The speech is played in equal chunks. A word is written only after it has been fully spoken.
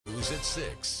News at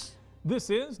 6. This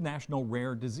is National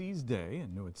Rare Disease Day,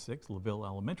 and new at 6, LaVille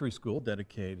Elementary School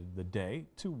dedicated the day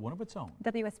to one of its own.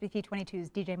 WSBT-22's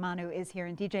DJ Manou is here,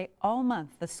 and DJ, all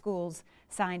month the school's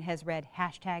sign has read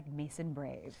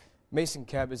 #MasonBrave. Mason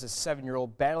Keb is a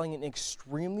 7-year-old battling an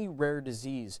extremely rare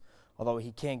disease. Although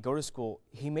he can't go to school,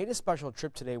 he made a special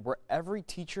trip today where every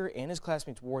teacher and his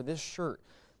classmates wore this shirt.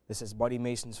 This is Buddy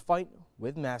Mason's fight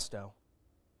with Masto.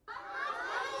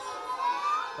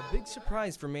 A big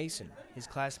surprise for Mason. His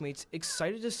classmates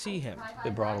excited to see him.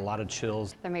 It brought a lot of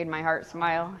chills. That made my heart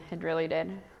smile. It really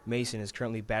did. Mason is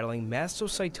currently battling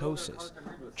mastocytosis.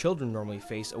 Children normally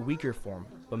face a weaker form,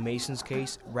 but Mason's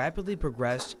case rapidly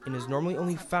progressed and is normally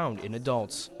only found in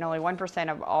adults. And only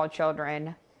 1% of all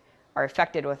children are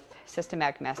affected with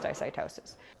systematic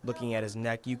mastocytosis. Looking at his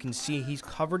neck, you can see he's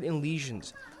covered in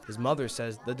lesions. His mother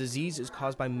says the disease is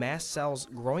caused by mast cells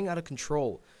growing out of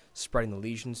control, spreading the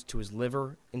lesions to his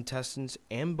liver, intestines,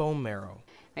 and bone marrow.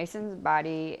 Mason's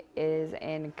body is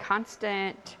in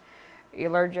constant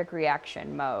allergic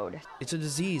reaction mode. It's a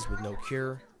disease with no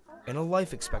cure and a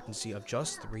life expectancy of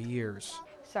just 3 years.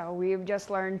 So we've just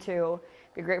learned to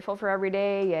be grateful for every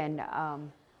day and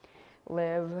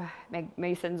make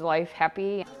Mason's life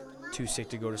happy. Too sick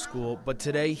to go to school, but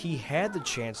today he had the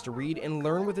chance to read and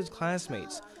learn with his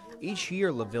classmates. Each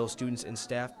year, LaVille students and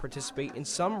staff participate in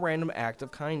some random act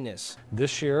of kindness.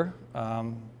 This year,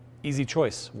 easy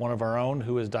choice, one of our own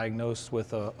who is diagnosed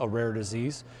with a rare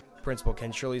disease. Principal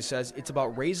Ken Shirley says it's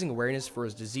about raising awareness for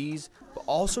his disease, but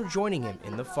also joining him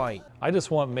in the fight. I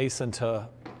just want Mason to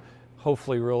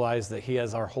hopefully realize that he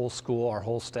has our whole school, our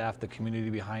whole staff, the community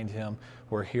behind him.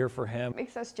 We're here for him. It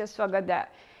makes us just feel good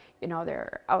that,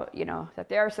 they're out, that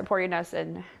they are supporting us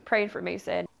and praying for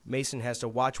Mason. Mason has to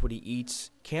watch what he eats,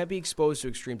 can't be exposed to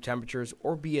extreme temperatures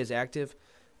or be as active,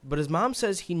 but his mom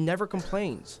says he never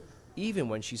complains, even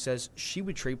when she says she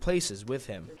would trade places with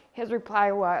him. His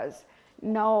reply was,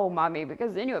 "No, Mommy,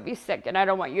 because then you'll be sick and I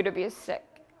don't want you to be sick."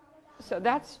 So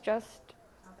that's just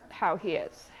how he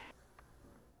is.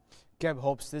 Geb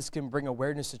hopes this can bring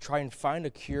awareness to try and find a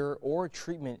cure or a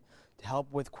treatment to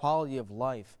help with quality of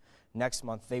life. Next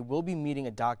month, they will be meeting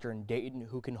a doctor in Dayton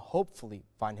who can hopefully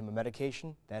find him a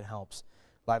medication that helps.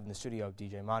 Live in the studio,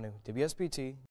 DJ Manou, WSBT.